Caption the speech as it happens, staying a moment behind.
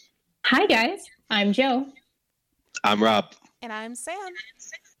Hi, guys. I'm Joe, I'm Rob. And I'm Sam.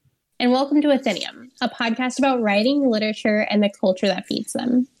 and welcome to Athenaeum, a podcast about writing, literature, and the culture that feeds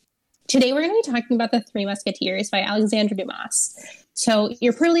them. Today, we're going to be talking about The Three Musketeers by Alexandre Dumas. So,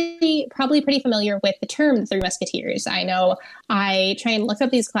 you're probably pretty familiar with the term The Three Musketeers. I know I try and look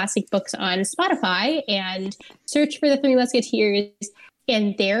up these classic books on Spotify and search for The Three Musketeers,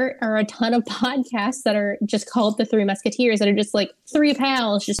 and there are a ton of podcasts that are just called The Three Musketeers that are just like three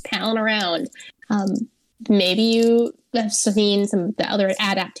pals just palling around. Maybe you have seen some of the other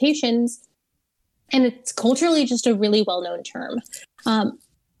adaptations, and it's culturally just a really well-known term.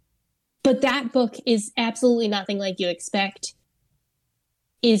 But that book is absolutely nothing like you expect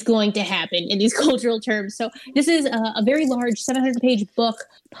is going to happen in these cultural terms. So this is a very large 700-page book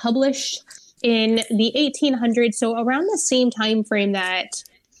published in the 1800s, so around the same time frame that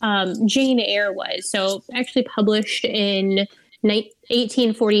Jane Eyre was. So actually published in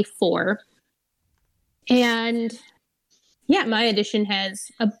 1844. And yeah, my edition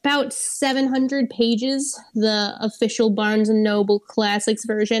has about 700 pages, the official Barnes & Noble Classics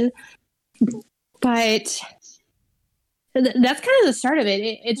version. But that's kind of the start of it.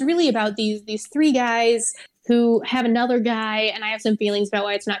 It's really about these three guys who have another guy, and I have some feelings about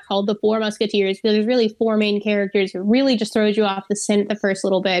why it's not called The Four Musketeers, because there's really four main characters. It really just throws you off the scent the first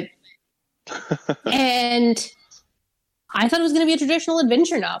little bit. And I thought it was going to be a traditional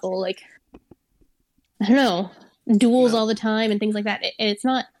adventure novel, like, I don't know, duels all the time and things like that. It's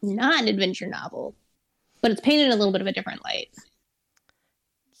not an adventure novel, but it's painted in a little bit of a different light.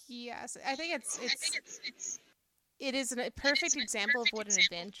 Yes, I think it is a perfect example of what an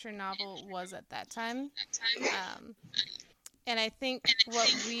adventure novel was at that time. And I think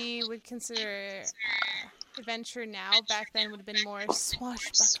what we would consider adventure now, back then would have been more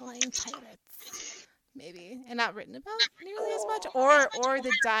swashbuckling pirates, maybe, and not written about nearly as much, or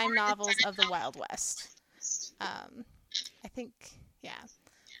the dime novels of the Wild West. I think, yeah.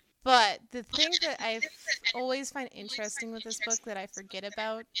 But the thing that I always find interesting with this book that I forget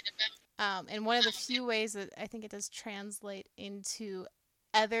about, and one of the few ways that I think it does translate into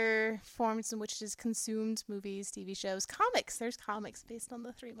other forms in which it is consumed, movies, TV shows, comics. There's comics based on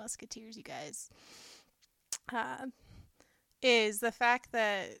the Three Musketeers, you guys. Is the fact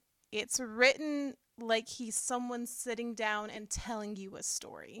that it's written like he's someone sitting down and telling you a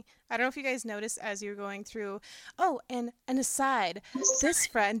story. I don't know if you guys noticed as you're going through, and an aside, this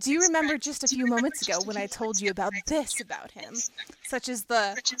friend, do you remember just a few moments ago when I told you about this about him? Such as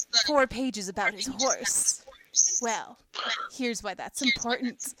the 4 pages about his horse. Well, here's why that's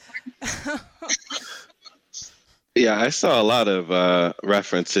important. Yeah, I saw a lot of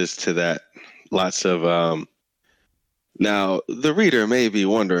references to that. Lots of now the reader may be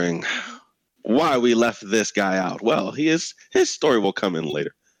wondering why we left this guy out. Well, his story will come in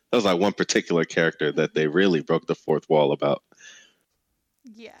later. That was like one particular character that they really broke the fourth wall about.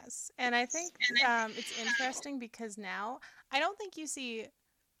 Yes, and I think it's interesting because now I don't think you see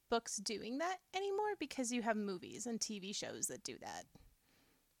books doing that anymore because you have movies and TV shows that do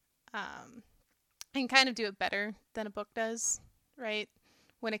that. And kind of do it better than a book does, right?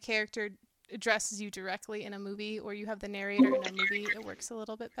 When a character addresses you directly in a movie, or you have the narrator in a movie, it works a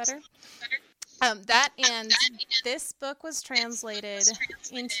little bit better. That and this book was translated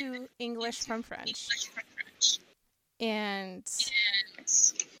into English from French. And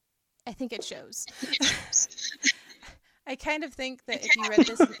I think it shows. I kind of think that if you read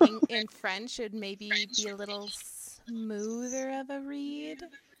this in French, it would maybe be a little smoother of a read.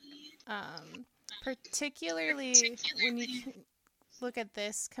 Particularly when you look at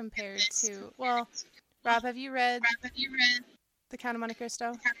this compared to, well, Rob, have you read The Count of Monte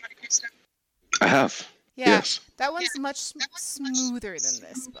Cristo? I have. Yeah, yes. That one's much smoother than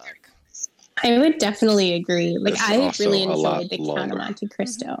this book. I would definitely agree. Like, It's I also really a enjoyed lot The Count of longer. Monte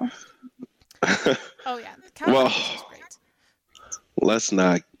Cristo. Oh, yeah. The Count of Monte Cristo is great. Let's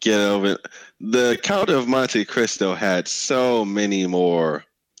not get over it. The Count of Monte Cristo had so many more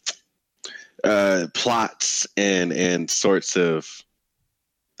plots and sorts of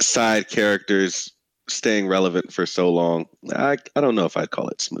side characters staying relevant for so long. I don't know if I'd call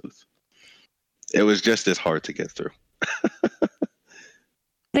it smooth. It was just as hard to get through.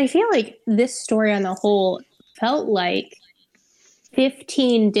 But I feel like this story on the whole felt like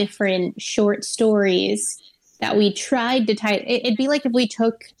 15 different short stories that we tried to tie. It'd be like if we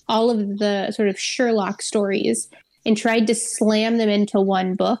took all of the sort of Sherlock stories and tried to slam them into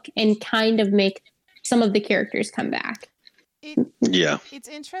one book and kind of make some of the characters come back. Yeah. It's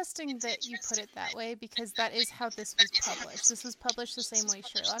interesting that you put it that way because that is how this was published. This was published the same way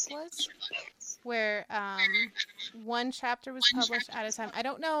Sherlock was, where one chapter was published at a time. I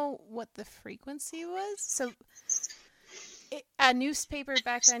don't know what the frequency was. So a newspaper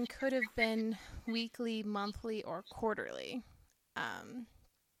back then could have been weekly, monthly, or quarterly.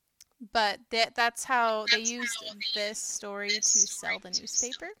 But that's how they used this story to sell the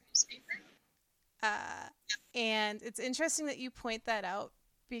newspaper. And it's interesting that you point that out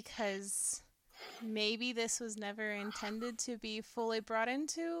because maybe this was never intended to be fully brought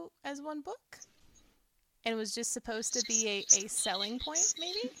into as one book and was just supposed to be a selling point,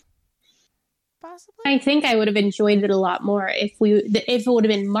 maybe? Possibly? I think I would have enjoyed it a lot more if it would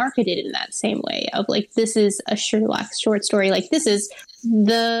have been marketed in that same way of like, this is a Sherlock short story. Like, this is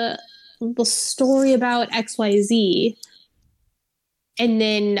the story about XYZ. And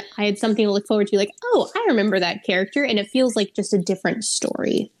then I had something to look forward to, like, oh, I remember that character, and it feels like just a different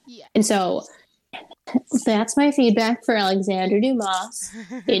story. Yeah. And so that's my feedback for Alexander Dumas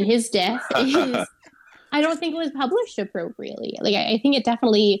in his death. I don't think it was published appropriately. Like, I think it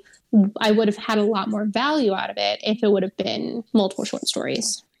definitely, I would have had a lot more value out of it if it would have been multiple short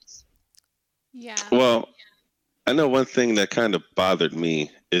stories. Yeah. Well, I know one thing that kind of bothered me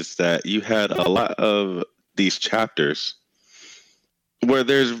is that you had a lot of these chapters where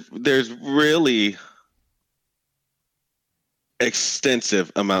there's really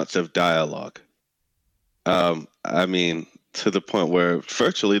extensive amounts of dialogue. I mean, to the point where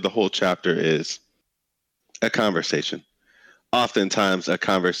virtually the whole chapter is a conversation. Oftentimes a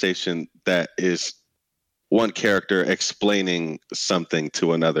conversation that is one character explaining something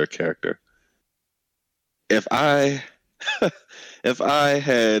to another character. If I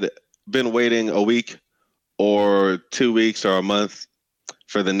had been waiting a week or 2 weeks or a month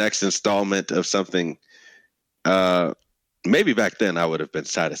for the next installment of something, maybe back then I would have been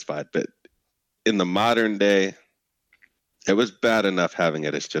satisfied. But in the modern day, it was bad enough having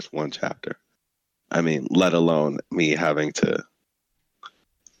it as just one chapter. I mean, let alone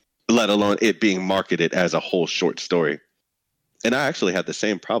it being marketed as a whole short story. And I actually had the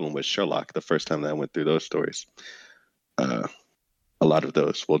same problem with Sherlock the first time that I went through those stories. A lot of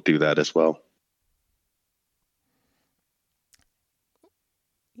those will do that as well.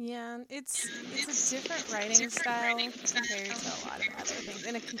 Yeah, it's a different writing style compared to a lot of other things,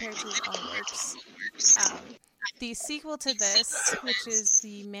 and compared to his own works. The sequel to this, which is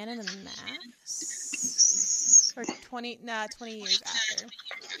The Man in the Mask, or 20 years after.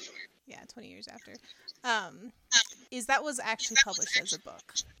 Yeah, 20 years after. That was actually published as a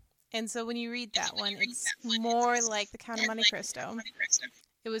book. And so when you read that one, it's more like The Count of Monte Cristo.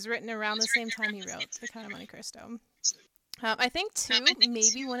 It was written around the same time he wrote The Count of Monte Cristo. I think, too,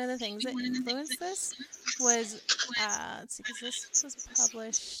 maybe one of the things that influenced this was, let's see, because this was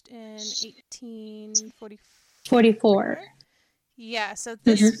published in 1844. Yeah, so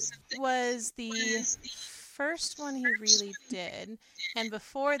this was the first one he really did. And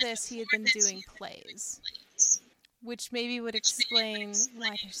before this, he had been doing plays, which maybe would explain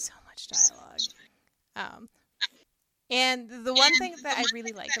why there's so much dialogue. And the one thing that I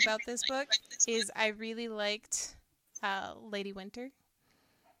really like about this book is I really liked Lady Winter,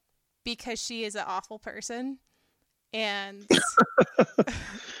 because she is an awful person, and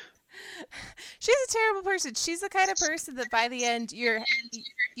she's a terrible person. She's the kind of person that by the end you're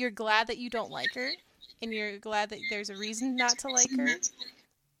glad that you don't like her, and you're glad that there's a reason not to like her.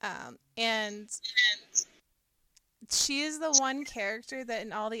 And she is the one character that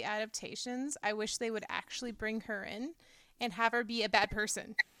in all the adaptations, I wish they would actually bring her in and have her be a bad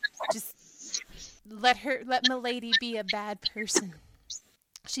person. Just let Milady be a bad person.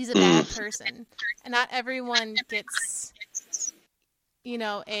 She's a bad person. And not everyone gets,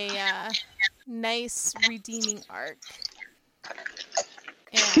 a nice redeeming arc.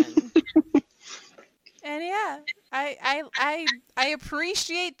 And yeah, I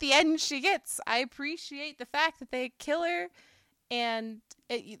appreciate the end she gets. I appreciate the fact that they kill her, and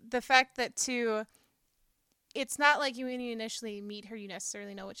the fact that too, it's not like when you initially meet her, you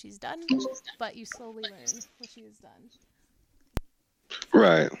necessarily know what she's done, but you slowly learn what she has done.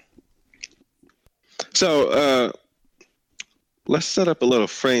 Right. So let's set up a little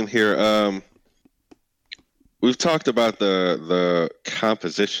frame here. We've talked about the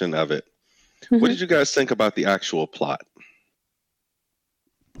composition of it. Mm-hmm. What did you guys think about the actual plot?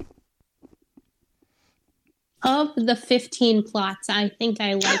 Of the 15 plots, I think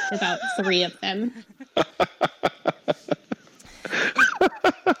I liked about 3 of them.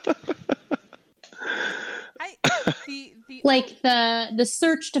 Like the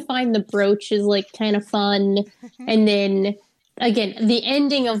search to find the brooch is like kind of fun, and then again, the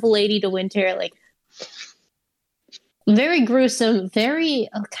ending of Lady de Winter, like, very gruesome, very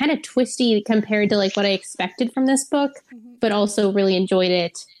kind of twisty compared to like what I expected from this book, but also really enjoyed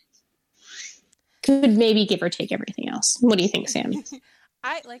it. Could maybe give or take everything else. What do you think, Sam?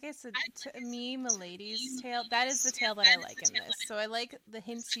 Like I said, to me, Milady's tale, that is the tale that I like in this. So I like the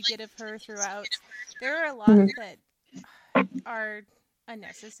hints you get of her throughout. There are a lot that are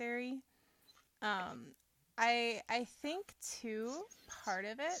unnecessary. I think too, part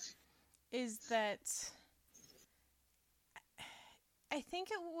of it is that I think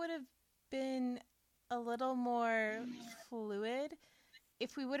it would have been a little more fluid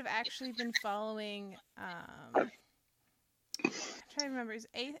if we would have actually been following. I'm trying to remember. Is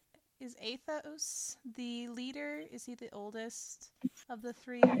Athos the leader? Is he the oldest of the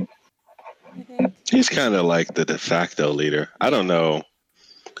three? I think he's kind of like the de facto leader. I don't know.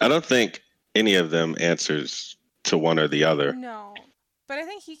 I don't think any of them answers to one or the other. No, but I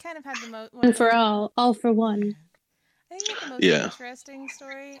think he kind of had the most. One for all for one. I think he had the most interesting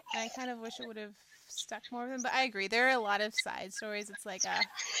story, and I kind of wish it would have stuck more with him. But I agree, there are a lot of side stories. It's like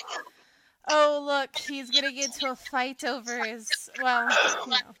oh look, he's gonna get into a fight over his a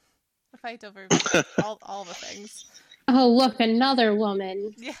fight over all the things. Oh look, another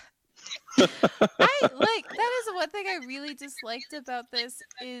woman. Yeah. That is one thing I really disliked about this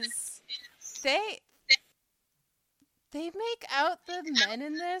is they make out the men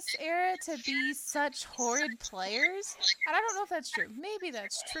in this era to be such horrid players. And I don't know if that's true. Maybe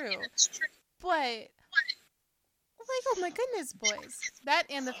that's true. But oh my goodness, boys. That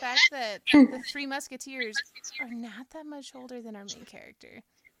and the fact that the Three Musketeers are not that much older than our main character.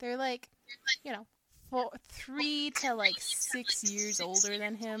 They're 3 to 6 years older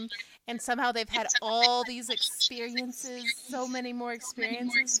than him, and somehow they've had all these experiences, so many more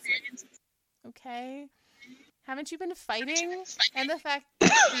experiences. Okay, haven't you been fighting? And the fact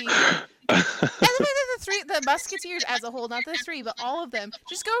that the Musketeers as a whole, not the three, but all of them,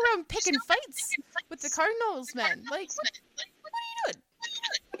 just go around picking fights with the Cardinals men. What are you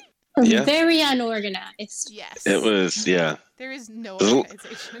doing? Yeah. Very unorganized. Yes. It was, yeah. There is no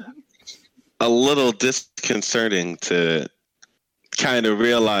organization. A little disconcerting to kind of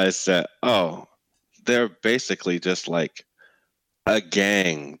realize that, they're basically just like a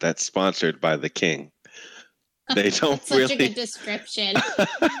gang that's sponsored by the king. They don't Such really a good description.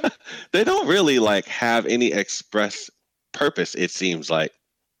 They don't really have any express purpose, it seems like,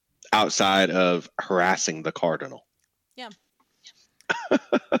 outside of harassing the cardinal. Yeah.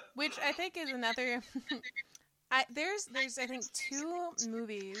 Which I think is another there's I think 2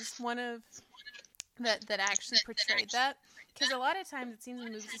 movies, one of that actually portrayed that, because a lot of times it seems in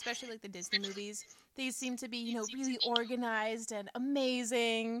movies, especially like the Disney movies, they seem to be really organized and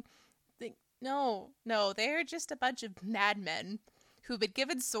amazing. No, they're just a bunch of madmen who've been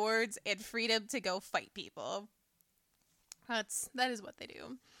given swords and freedom to go fight people. That is what they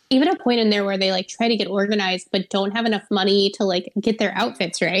do. Even a point in there where they try to get organized but don't have enough money to get their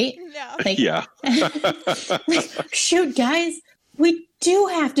outfits right. Yeah. Yeah. Shoot, guys, we do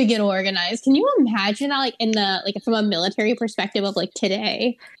have to get organized. Can you imagine how, in the from a military perspective of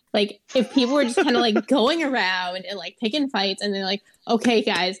today, if people were just kind of going around and picking fights, and they're okay,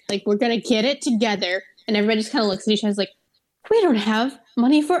 guys, we're gonna get it together, and everybody just kind of looks at each other we don't have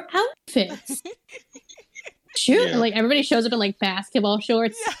money for outfits. Shoot, Yeah. and everybody shows up in basketball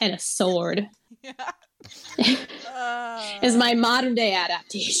shorts and a sword. Yeah. Is my modern day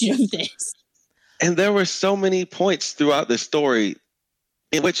adaptation of this. And there were so many points throughout the story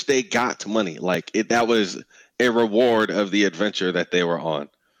in which they got money. That was a reward of the adventure that they were on.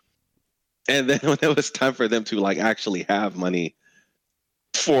 And then when it was time for them to actually have money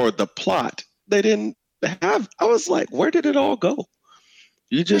for the plot, they didn't have. I was where did it all go?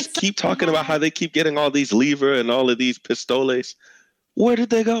 You just keep talking about how they keep getting all these livres and all of these pistoles. Where did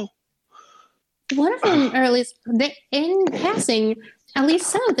they go? One of them, or at least in passing, at least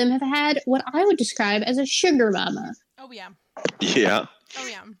some of them have had what I would describe as a sugar mama. Oh yeah. Yeah. Oh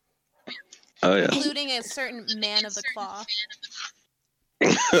yeah. Oh yeah. Including a certain man of the claw.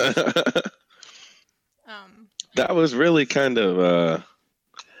 That was really kind of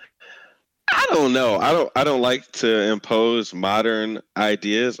I don't know. I don't like to impose modern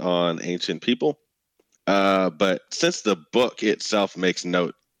ideas on ancient people. But since the book itself makes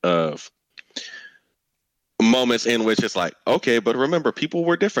note of moments in which it's okay, but remember, people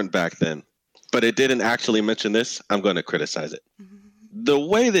were different back then. But it didn't actually mention this, I'm going to criticize it. The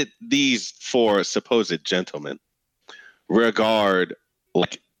way that these 4 supposed gentlemen regard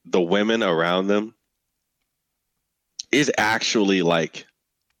the women around them is actually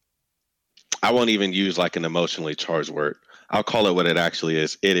I won't even use an emotionally charged word. I'll call it what it actually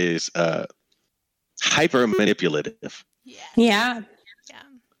is. It is hyper manipulative. Yeah.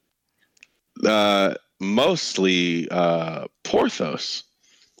 Mostly Porthos,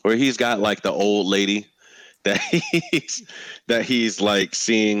 where he's got like the old lady that he's like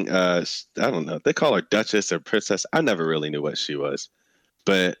seeing. I don't know. They call her Duchess or Princess. I never really knew what she was,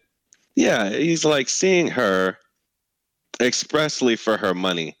 but yeah, he's like seeing her expressly for her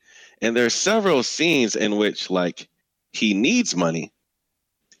money. And there's several scenes in which like he needs money,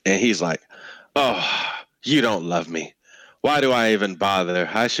 and he's like, "Oh, you don't love me. Why do I even bother?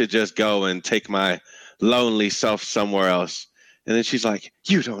 I should just go and take my lonely self somewhere else." And then she's like,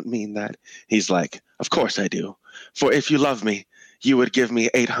 "You don't mean that." He's like, "Of course I do. For if you love me, you would give me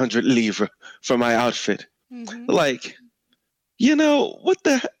 800 livres for my outfit." Mm-hmm. Like, what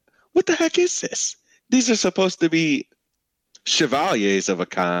the heck is this? These are supposed to be chevaliers of a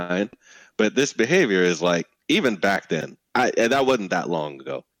kind, but this behavior is like, even back then, and that wasn't that long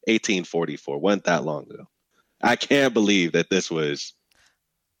ago. 1844 wasn't that long ago. I can't believe that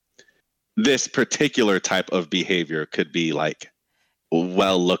this particular type of behavior could be like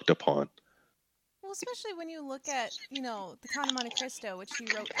well looked upon. Well, especially when you look at, the Count of Monte Cristo, which he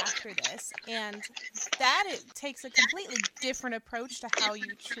wrote after this, and that it takes a completely different approach to how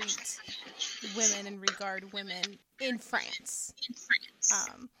you treat women and regard women in France.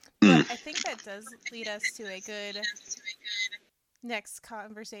 But I think that does lead us to a good next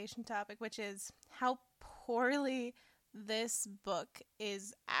conversation topic, which is how poorly this book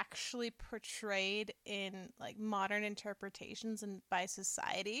is actually portrayed in like modern interpretations and by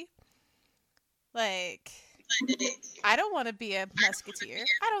society. Like, I don't want to be a musketeer.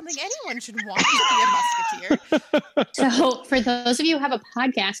 I don't think anyone should want to be a musketeer. So, for those of you who have a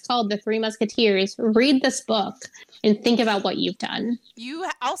podcast called The Three Musketeers, read this book and think about what you've done. You're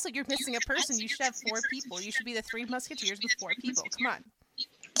missing a person. You should have 4 people. You should be the 3 musketeers with 4 people. Come on.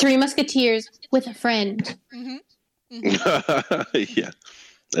 3 musketeers with a friend. Mm-hmm. Mm-hmm.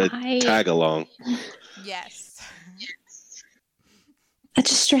 Yeah. Tag along. Yes. That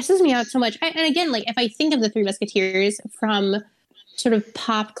just stresses me out so much. And again, like if I think of the Three Musketeers from sort of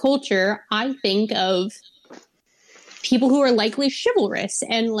pop culture, I think of people who are likely chivalrous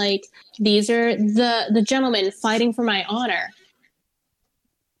and like these are the gentlemen fighting for my honor.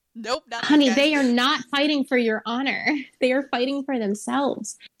 Nope, not honey. They are not fighting for your honor. They are fighting for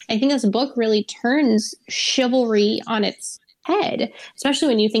themselves. I think this book really turns chivalry on its head, especially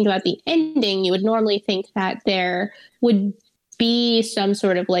when you think about the ending. You would normally think that there would be some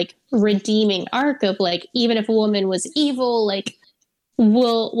sort of like redeeming arc of like, even if a woman was evil, like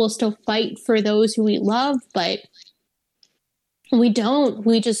we'll still fight for those who we love, but we don't.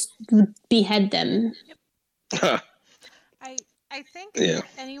 We just behead them. I think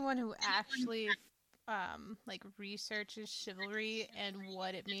anyone who actually like researches chivalry and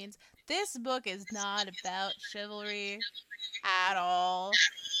what it means, this book is not about chivalry at all.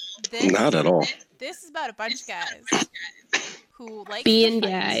 Not at all. This is about a bunch of guys who like being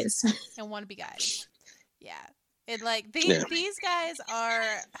guys and want to be guys. Yeah. It like these guys are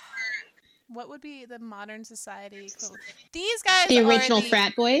what would be the modern society equivalent? These guys the original are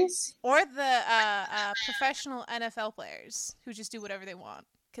frat boys or the professional NFL players who just do whatever they want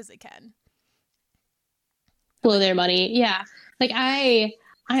because they can blow their money. Yeah, like I'm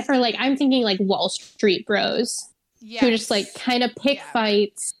thinking like Wall Street bros who just like kind of pick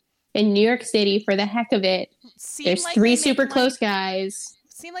fights in New York City for the heck of it. There's like 3 super close guys.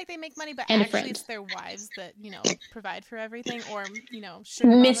 Seem like they make money, but and actually it's their wives that, provide for everything, or,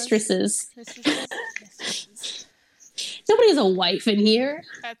 mistresses. Nobody has a wife in here.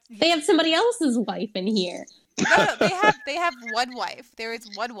 They have somebody else's wife in here. No, they have one wife. There is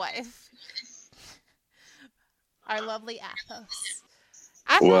one wife. Our lovely Athos.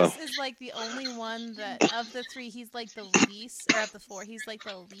 Athos is like the only one that, of the 3, he's like the least, or of the 4, he's like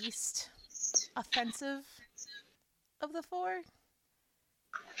the least offensive of the 4.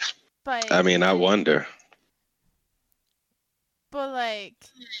 But I mean, I wonder. But like,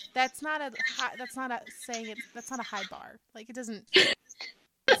 that's not a high bar. Like, it doesn't.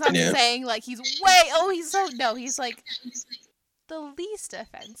 It's not saying like he's he's like the least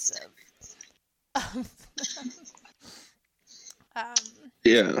offensive.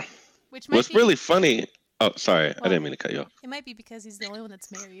 Yeah. What's really funny? Oh, sorry, I didn't mean to cut you off. It might be because he's the only one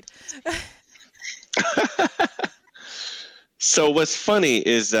that's married. So what's funny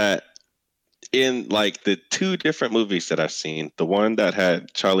is that in like the 2 different movies that I've seen, the one that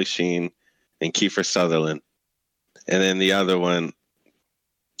had Charlie Sheen and Kiefer Sutherland, and then the other one,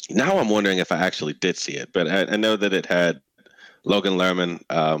 now I'm wondering if I actually did see it, but I know that it had Logan Lerman,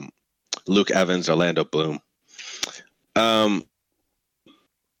 Luke Evans, Orlando Bloom. Um,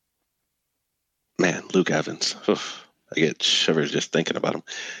 man, Luke Evans. Oof, I get shivers just thinking about him.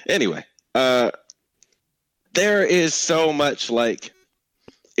 Anyway, there is so much like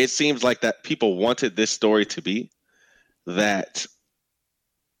it seems like that people wanted this story to be that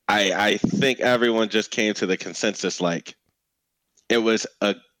I think everyone just came to the consensus like it was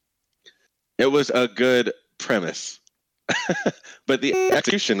a it was a good premise, but the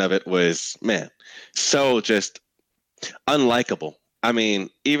execution of it was man so just unlikable. I mean,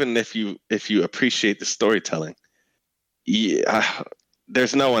 even if you appreciate the storytelling, yeah,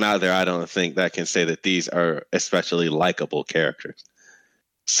 there's no one out there I don't think that can say that these are especially likable characters.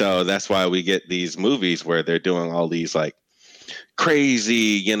 So that's why we get these movies where they're doing all these like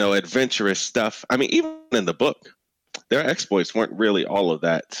crazy, adventurous stuff. I mean, even in the book, their exploits weren't really all of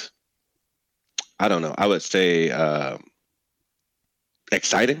that. I don't know. I would say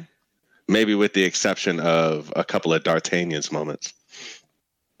exciting, maybe with the exception of a couple of D'Artagnan's moments.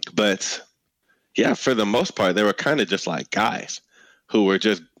 But yeah, for the most part, they were kind of just like guys who were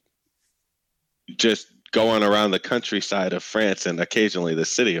just going around the countryside of France and occasionally the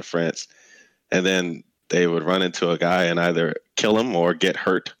city of France, and then they would run into a guy and either kill him or get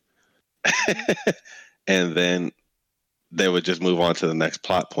hurt, and then they would just move on to the next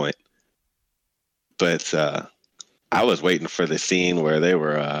plot point. But I was waiting for the scene where they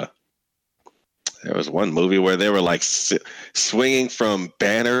were. There was one movie where they were like swinging from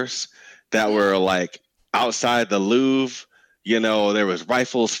banners that were like outside the Louvre. There was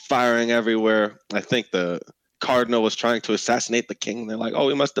rifles firing everywhere. I think the cardinal was trying to assassinate the king. They're like, "Oh,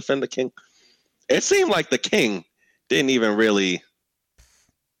 we must defend the king." It seemed like the king didn't even really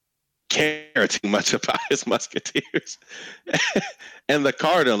care too much about his musketeers, and the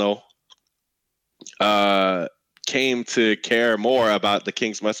cardinal came to care more about the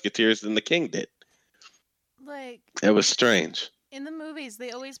king's musketeers than the king did. Like, it was strange. In the movies,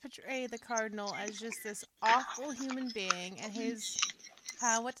 they always portray the cardinal as just this awful human being, and his,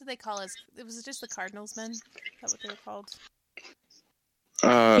 what did they call us? It was just the cardinal's men. Is that what they were called?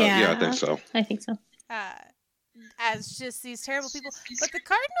 Yeah, I think so. I think so. As just these terrible people, but the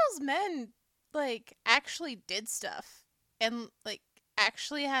cardinal's men, like, actually did stuff, and like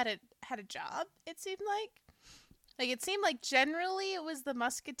actually had a job. It seemed like generally it was the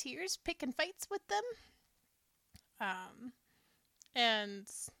musketeers picking fights with them. And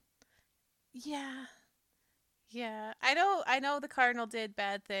yeah, I know the cardinal did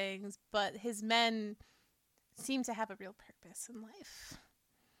bad things, but his men seem to have a real purpose in life.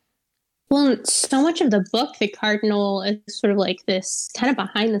 Well, so much of the book, the cardinal is sort of like this kind of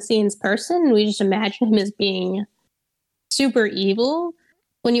behind the scenes person. We just imagine him as being super evil.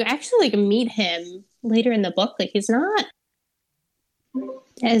 When you actually like meet him later in the book, like he's not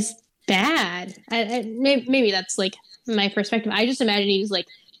as bad. Maybe that's like my perspective. I just imagine he's like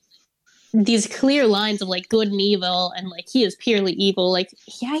these clear lines of like good and evil, and like he is purely evil. Like,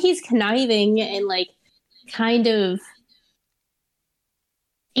 yeah, he's conniving and like kind of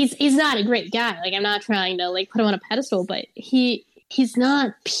he's not a great guy. Like, I'm not trying to like put him on a pedestal, but he's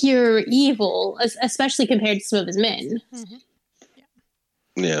not pure evil, especially compared to some of his men. Mm-hmm.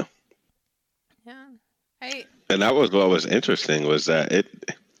 Yeah. And that was what was interesting, was that it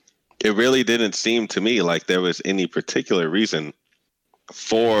really didn't seem to me like there was any particular reason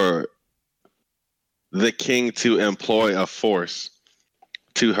for the king to employ a force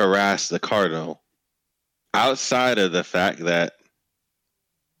to harass the cardinal, outside of the fact that,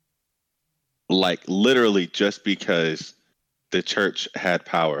 like, literally just because the church had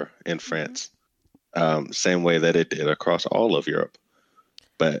power in France, same way that it did across all of Europe.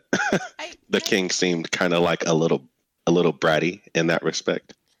 But the king seemed kind of like a little bratty in that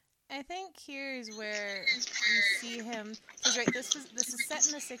respect. I think here's where you see him, because right, this is set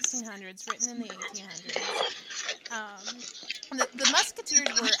in the 1600s, written in the 1800s. The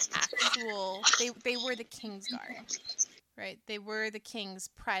musketeers were actual. They were the king's guard, right? They were the king's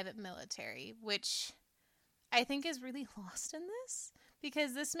private military, which I think is really lost in this,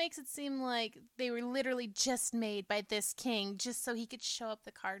 because this makes it seem like they were literally just made by this king just so he could show up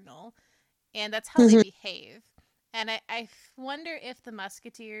the cardinal, and that's how they behave. And I wonder if the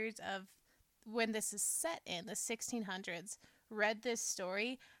musketeers of when this is set in the 1600s read this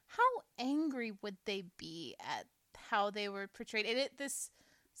story, how angry would they be at how they were portrayed?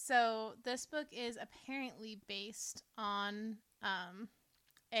 So this book is apparently based on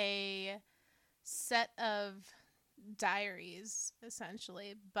a set of diaries,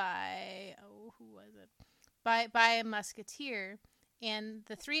 essentially, by a musketeer. And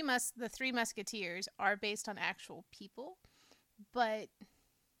the three musketeers are based on actual people, but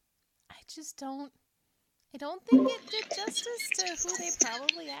I just don't I don't think it did justice to who they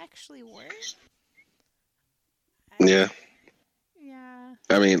probably actually were. Yeah. Yeah.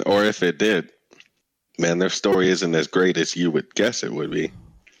 I mean, or if it did, man, their story isn't as great as you would guess it would be.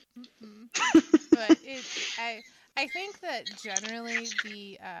 But I think that generally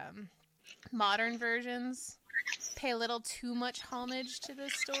the modern versions pay a little too much homage to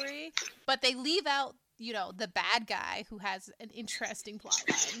this story, but they leave out, the bad guy who has an interesting plot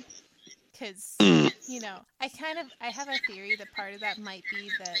line. Because, I have a theory that part of that might be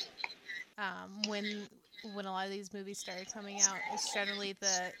that when a lot of these movies started coming out, it's generally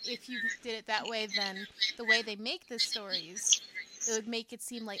if you did it that way, then the way they make the stories, it would make it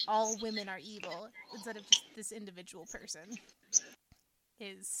seem like all women are evil instead of just this individual person.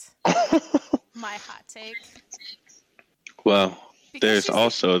 Is my hot take. Well, there's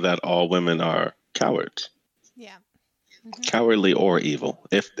also that all women are cowards. Yeah. Mm-hmm. Cowardly or evil.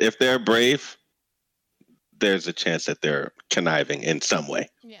 If they're brave, there's a chance that they're conniving in some way.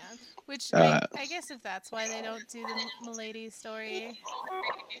 Yeah. Which I guess if that's why they don't do the Milady story.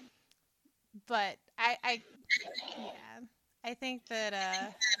 But I think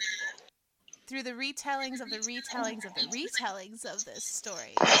that through the retellings of the retellings of the retellings of this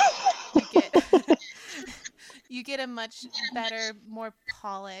story, you get a much better, more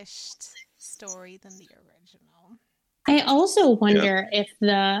polished story than the original. I also wonder if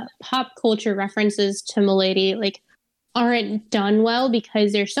the pop culture references to Milady aren't done well,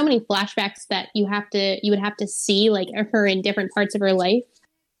 because there's so many flashbacks that you would have to see her in different parts of her life,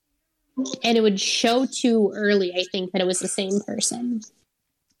 and it would show too early, I think, that it was the same person.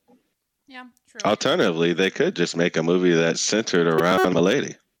 Yeah, true. Alternatively, they could just make a movie that's centered around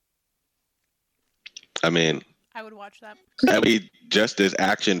Milady. I mean, I would watch that. That'd be just as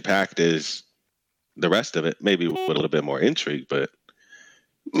action-packed as the rest of it, maybe with a little bit more intrigue, but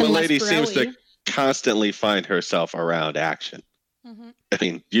Milady seems to constantly find herself around action. Mm-hmm. I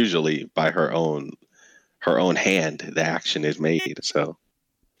mean, usually by her own hand, the action is made. So,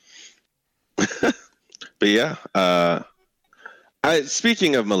 but yeah,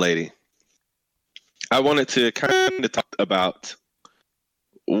 speaking of Milady, I wanted to kind of talk about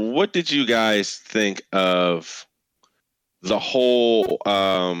what did you guys think of the whole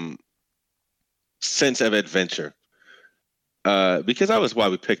sense of adventure, because that was why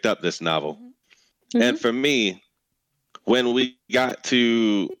we picked up this novel. Mm-hmm. And for me, when we got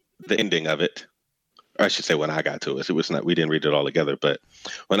to the ending of it, or I should say when I got to it was not, we didn't read it all together, but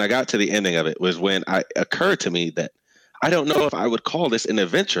when I got to the ending of it was when it occurred to me that I don't know if I would call this an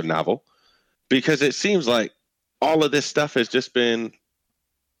adventure novel, because it seems like all of this stuff has just been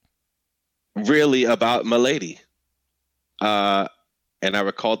really about Milady. And I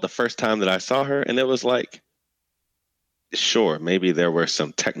recalled the first time that I saw her, and it was like, sure, maybe there were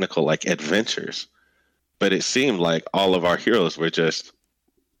some technical adventures, but it seemed like all of our heroes were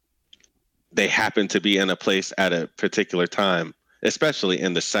they happened to be in a place at a particular time, especially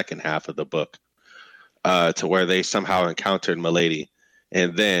in the second half of the book, to where they somehow encountered Milady,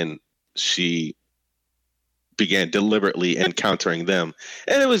 and then she began deliberately encountering them.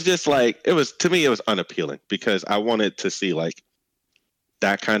 And it was just to me, it was unappealing, because I wanted to see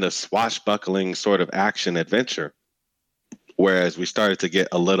that kind of swashbuckling sort of action adventure. Whereas we started to get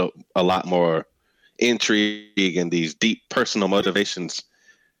a lot more intrigue and these deep personal motivations.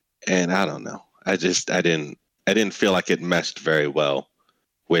 And I don't know. I didn't feel like it meshed very well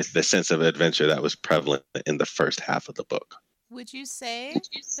with the sense of adventure that was prevalent in the first half of the book. Would you say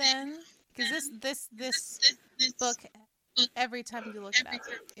then, because this book, every time you look it up,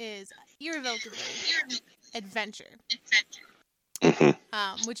 is irrevocably adventure.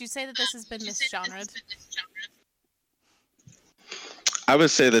 Mm-hmm. Would you say that this has been misgenred? I would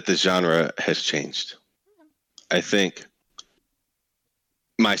say that the genre has changed. I think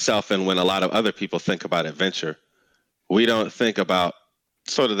myself, and when a lot of other people think about adventure, we don't think about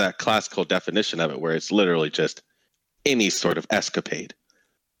sort of that classical definition of it, where it's literally just any sort of escapade.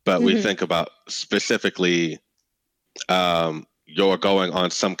 But mm-hmm. we think about specifically you're going on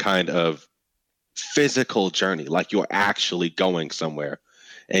some kind of physical journey, like you're actually going somewhere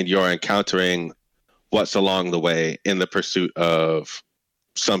and you're encountering what's along the way in the pursuit of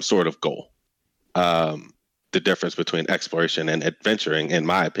some sort of goal. The difference between exploration and adventuring, in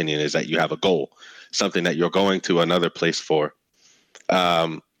my opinion, is that you have a goal, something that you're going to another place for.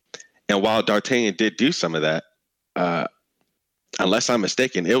 And while D'Artagnan did do some of that, unless I'm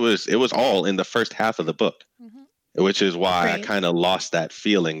mistaken, it was all in the first half of the book, mm-hmm. which is why I kind of lost that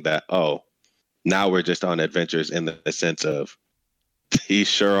feeling that, now we're just on adventures in the sense of these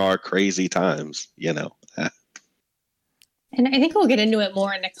sure are crazy times, And I think we'll get into it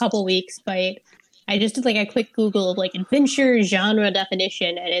more in a couple weeks, but I just did like a quick Google of like adventure genre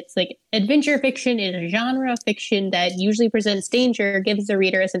definition, and it's like adventure fiction is a genre of fiction that usually presents danger, gives the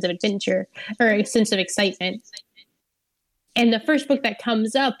reader a sense of adventure or a sense of excitement. And the first book that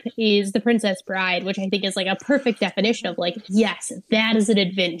comes up is The Princess Bride, which I think is like a perfect definition of like, yes, that is an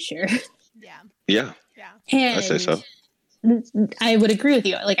adventure. Yeah. And I'd say so. I would agree with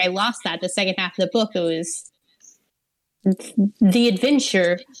you. Like, I lost that the second half of the book. It was the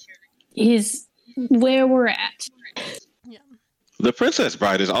adventure is where we're at. Yeah. The Princess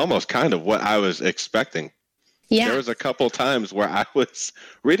Bride is almost kind of what I was expecting. Yeah. There was a couple times where I was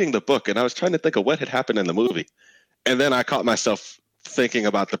reading the book and I was trying to think of what had happened in the movie. And then I caught myself thinking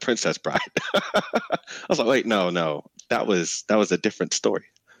about The Princess Bride. I was like, wait, no. That was a different story.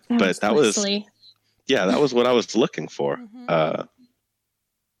 That was what I was looking for. Mm-hmm.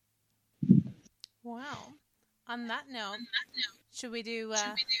 Wow. On that note, should we do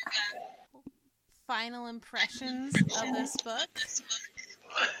final impressions of this book?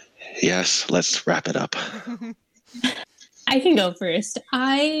 Yes, let's wrap it up. I can go first.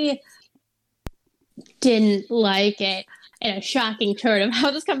 I didn't like it, and a shocking turn of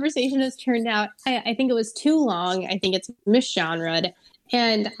how this conversation has turned out. I think it was too long. I think it's misgenred.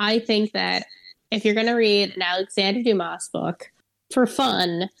 And I think that if you're going to read an Alexandre Dumas book for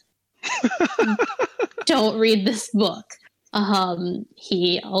fun, don't read this book.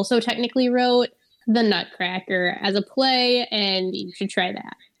 He also technically wrote The Nutcracker as a play, and you should try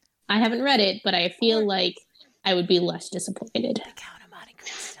that. I haven't read it, but I feel like I would be less disappointed. The Count of Monte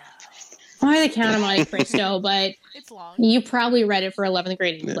Cristo. Or The Count of Monte Cristo, but it's long. You probably read it for 11th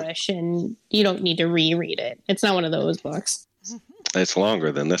grade English, and you don't need to reread it. It's not one of those books. It's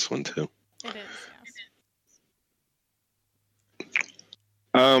longer than this one, too. It is,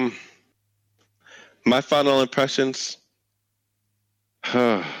 yes. My final impressions.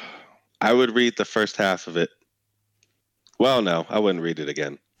 I would read the first half of it. Well, no, I wouldn't read it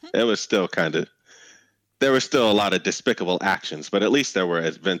again. It was still there were still a lot of despicable actions, but at least there were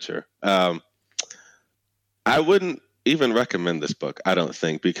adventure. I wouldn't even recommend this book, I don't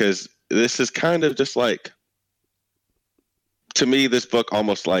think, because this is kind of just like, to me, this book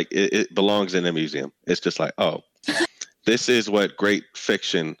almost like it belongs in a museum. It's just like, oh, this is what great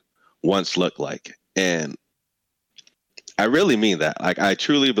fiction once looked like. And I really mean that. Like, I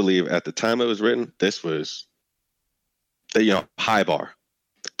truly believe at the time it was written, this was, high bar.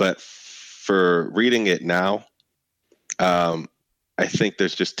 But for reading it now, I think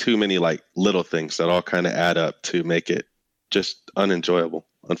there's just too many like little things that all kind of add up to make it just unenjoyable,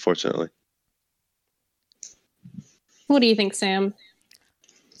 unfortunately. What do you think, Sam?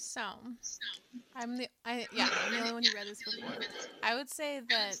 So, I'm the only one who read this before. I would say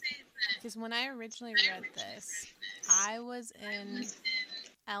that because when I originally read this, I was in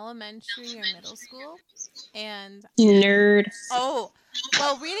elementary or middle school, and nerd. Oh,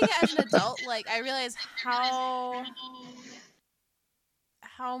 well, reading it as an adult, like I realized how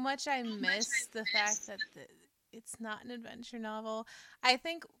much I miss the fact that it's not an adventure novel. I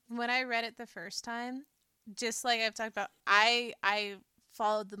think when I read it the first time, just like I've talked about, I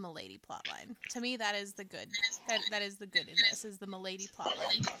followed the Milady plotline. To me, that is the good. That is the good in this, is the Milady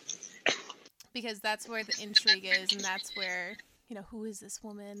plotline. Because that's where the intrigue is, and that's where, who is this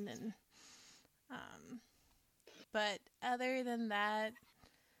woman? And but other than that,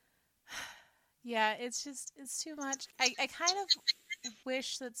 yeah, it's too much. I kind of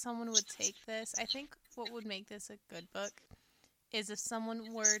wish that someone would take this. I think what would make this a good book is if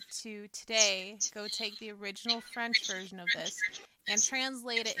someone were to today go take the original French version of this and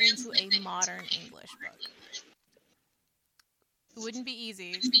translate it into a modern English book. It wouldn't be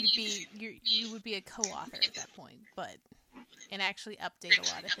easy. You would be a co-author at that point, and actually update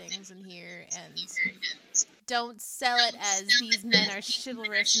a lot of things in here, and don't sell it as these men are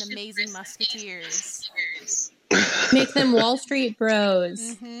chivalrous and amazing musketeers. Make them Wall Street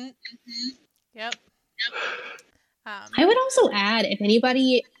bros. Mm-hmm. Yep. I would also add, if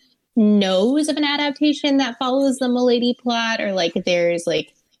anybody knows of an adaptation that follows the Milady plot, or like there's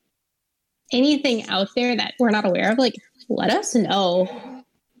like anything out there that we're not aware of, like let us know.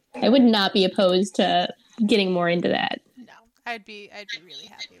 I would not be opposed to getting more into that. No, I'd be really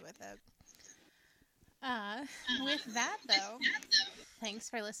happy with it. With that though, thanks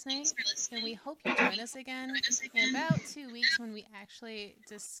for listening, and we hope you join us again in about 2 weeks when we actually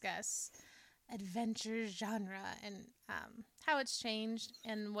discuss adventure genre and how it's changed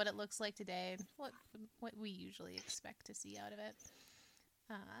and what it looks like today, what we usually expect to see out of it.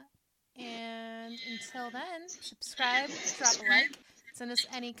 And until then, subscribe, drop a like, send us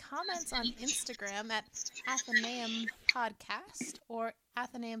any comments on Instagram at Athenaeum Podcast or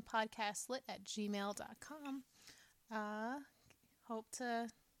atheneumpodcastlit@gmail.com. Hope to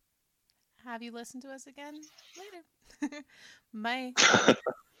have you listen to us again later. Bye.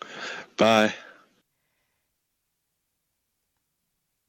 Bye.